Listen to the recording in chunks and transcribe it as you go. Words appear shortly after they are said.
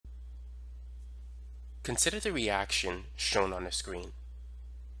Consider the reaction shown on the screen.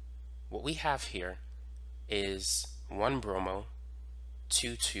 What we have here is 1-bromo,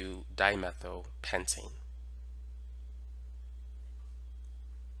 2,2-dimethylpentane.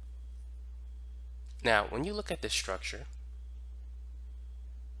 Now, when you look at this structure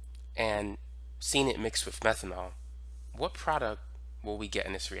and seeing it mixed with methanol, what product will we get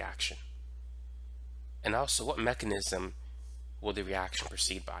in this reaction? And also, what mechanism will the reaction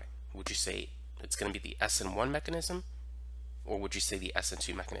proceed by? Would you say it's going to be the SN1 mechanism, or would you say the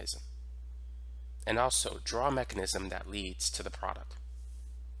SN2 mechanism? And also, draw a mechanism that leads to the product.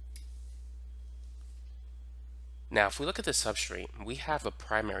 Now, if we look at the substrate, we have a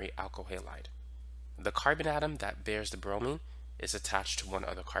primary alkyl halide. The carbon atom that bears the bromine is attached to one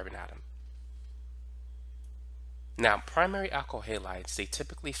other carbon atom. Now, primary alkyl halides, they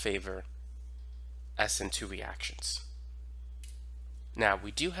typically favor SN2 reactions. Now,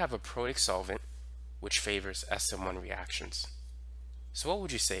 we do have a Protic solvent which favors SN1 reactions. So what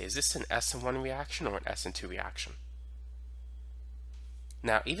would you say? Is this an SN1 reaction or an SN2 reaction?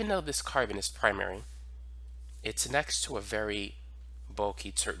 Now, even though this carbon is primary, it's next to a very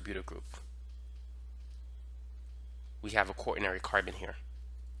bulky tert butyl group. We have a quaternary carbon here.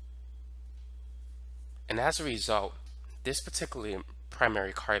 And as a result, this particular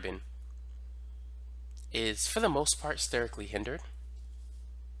primary carbon is for the most part sterically hindered,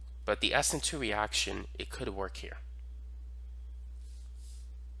 but the SN2 reaction, it could work here.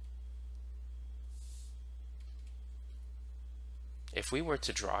 If we were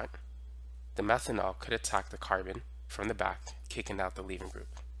to draw it, the methanol could attack the carbon from the back, kicking out the leaving group.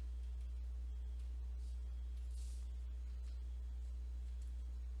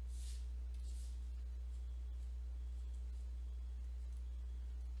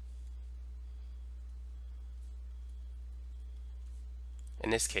 In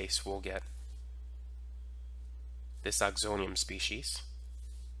this case, we'll get this oxonium species,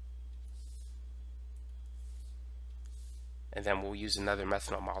 and then we'll use another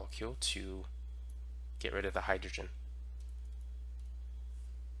methanol molecule to get rid of the hydrogen.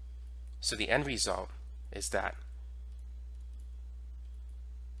 So the end result is that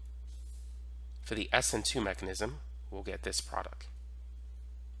for the SN2 mechanism, we'll get this product.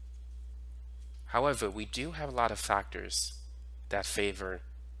 However, we do have a lot of factors that favor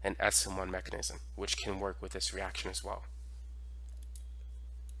an SN1 mechanism, which can work with this reaction as well.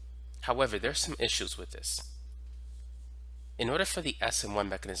 However, there's some issues with this. In order for the SN1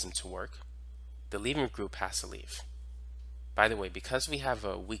 mechanism to work, the leaving group has to leave. By the way, because we have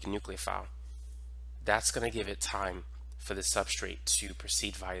a weak nucleophile, that's going to give it time for the substrate to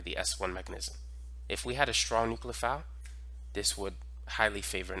proceed via the SN1 mechanism. If we had a strong nucleophile, this would highly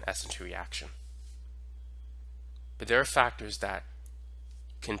favor an SN2 reaction. But there are factors that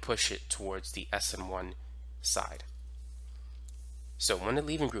can push it towards the SN1 side. So when the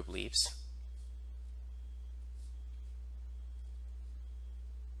leaving group leaves,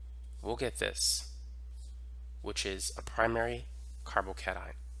 we'll get this, which is a primary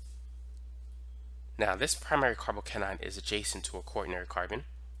carbocation. Now, this primary carbocation is adjacent to a quaternary carbon,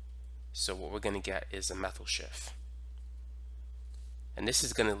 so what we're going to get is a methyl shift. And this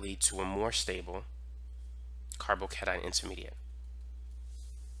is going to lead to a more stable carbocation intermediate.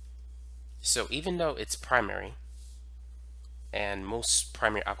 So even though it's primary, and most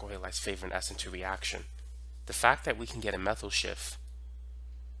primary alkyl halides favor an SN2 reaction, the fact that we can get a methyl shift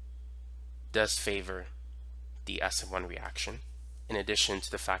does favor the SN1 reaction, in addition to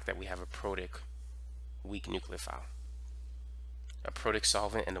the fact that we have a protic weak nucleophile, a protic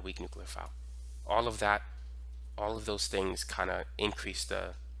solvent and a weak nucleophile. All of those things kind of increase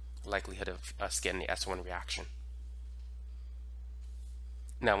the likelihood of us getting the SN1 reaction.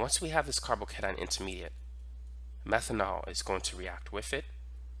 Now, once we have this carbocation intermediate, methanol is going to react with it,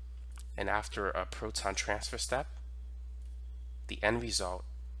 and after a proton transfer step, the end result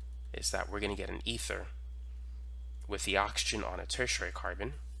is that we're going to get an ether with the oxygen on a tertiary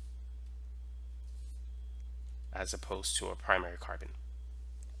carbon as opposed to a primary carbon.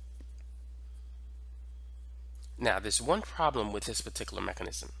 Now, there's one problem with this particular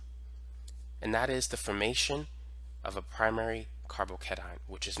mechanism, and that is the formation of a primary carbocation,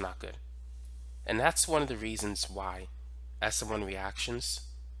 which is not good. And that's one of the reasons why SN1 reactions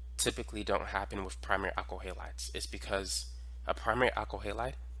typically don't happen with primary alkyl halides. It's because a primary alkyl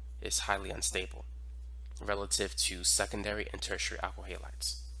halide is highly unstable relative to secondary and tertiary alkyl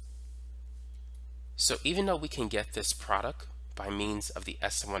halides. So even though we can get this product by means of the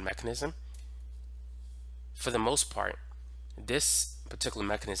SN1 mechanism, for the most part, this particular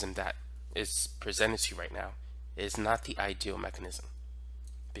mechanism that is presented to you right now is not the ideal mechanism.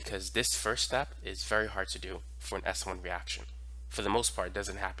 because this first step is very hard to do for an SN1 reaction. For the most part, it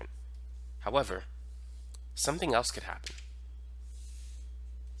doesn't happen. However, something else could happen.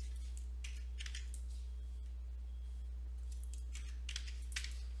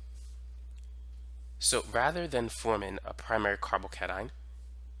 So rather than forming a primary carbocation,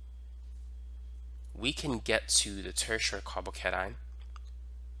 we can get to the tertiary carbocation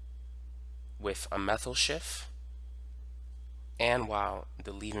with a methyl shift and while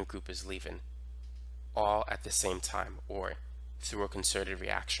the leaving group is leaving, all at the same time or through a concerted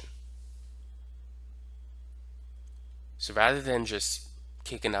reaction. So rather than just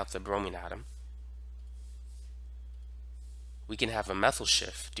kicking out the bromine atom, we can have a methyl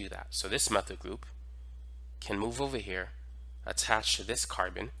shift do that. So this methyl group can move over here, attach to this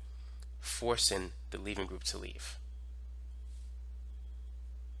carbon, forcing the leaving group to leave.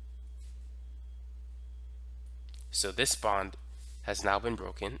 So this bond has now been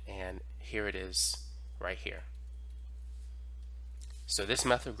broken, and here it is right here. So this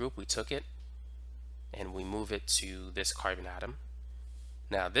methyl group, we took it and we move it to this carbon atom.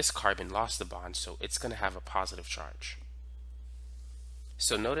 Now this carbon lost the bond, so it's going to have a positive charge.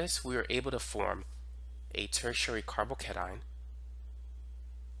 So notice we were able to form a tertiary carbocation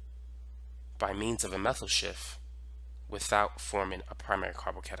by means of a methyl shift without forming a primary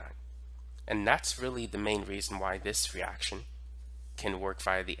carbocation. And that's really the main reason why this reaction can work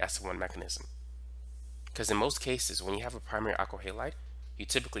via the SN1 mechanism. Because in most cases, when you have a primary alkyl halide, you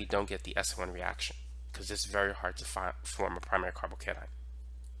typically don't get the SN1 reaction because it's very hard to form a primary carbocation.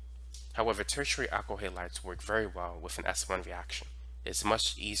 However, tertiary alkyl halides work very well with an SN1 reaction. It's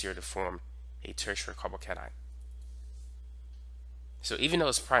much easier to form a tertiary carbocation. So even though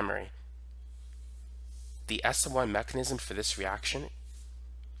it's primary, the SN1 mechanism for this reaction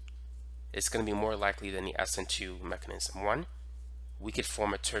is going to be more likely than the SN2 mechanism. One, we could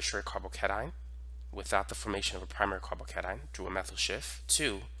form a tertiary carbocation without the formation of a primary carbocation through a methyl shift.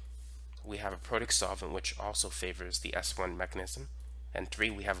 Two, we have a Protic solvent which also favors the SN1 mechanism. And three,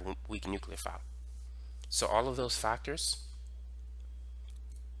 we have a weak nucleophile. So all of those factors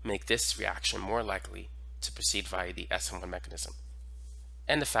make this reaction more likely to proceed via the SN1 mechanism.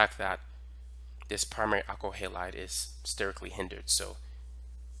 And the fact that this primary alkyl halide is sterically hindered, so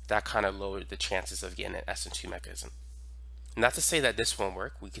that kind of lowered the chances of getting an SN2 mechanism. Not to say that this won't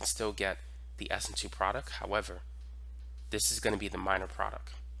work, we can still get the SN2 product. However, this is going to be the minor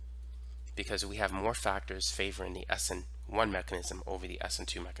product because we have more factors favoring the SN1 mechanism over the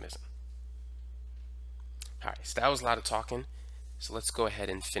SN2 mechanism. Alright, so that was a lot of talking, so let's go ahead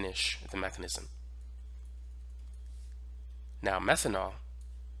and finish the mechanism. Now methanol,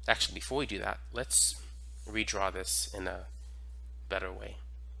 actually before we do that, let's redraw this in a better way.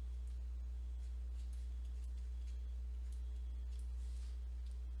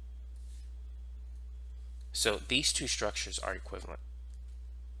 So these two structures are equivalent.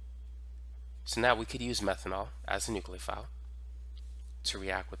 So now we could use methanol as a nucleophile to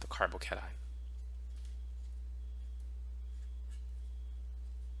react with the carbocation.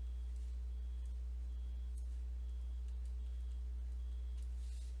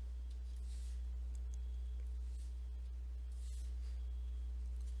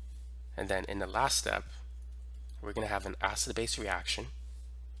 And then in the last step, we're going to have an acid-base reaction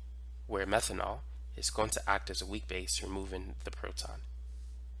where methanol is going to act as a weak base, removing the proton.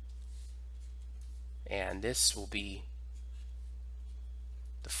 And this will be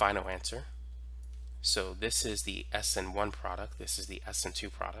the final answer. So this is the SN1 product, this is the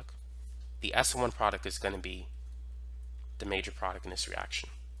SN2 product. The SN1 product is going to be the major product in this reaction.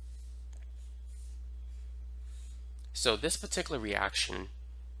 So this particular reaction,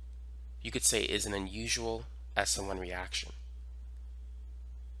 you could say, is an unusual SN1 reaction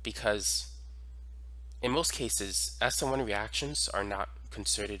because in most cases, SN1 reactions are not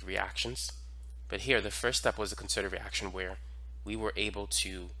concerted reactions, but here the first step was a concerted reaction where we were able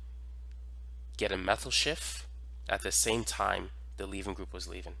to get a methyl shift at the same time the leaving group was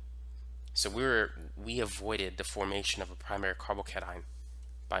leaving. So we avoided the formation of a primary carbocation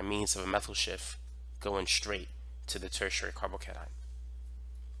by means of a methyl shift going straight to the tertiary carbocation.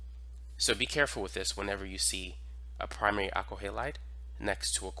 So be careful with this whenever you see a primary alkyl halide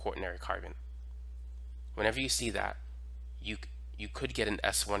next to a quaternary carbon. Whenever you see that, you could get an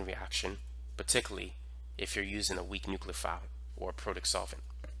S1 reaction, particularly if you're using a weak nucleophile or a Protic solvent.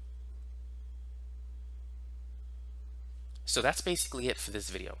 So that's basically it for this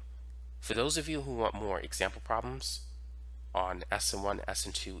video. For those of you who want more example problems on SN1,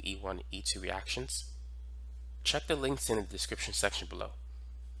 SN2, E1, E2 reactions, check the links in the description section below.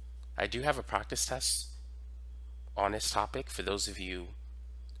 I do have a practice test on this topic for those of you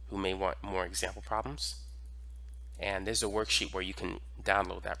who may want more example problems. And there's a worksheet where you can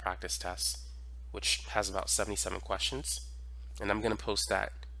download that practice test, which has about 77 questions. And I'm going to post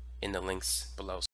that in the links below.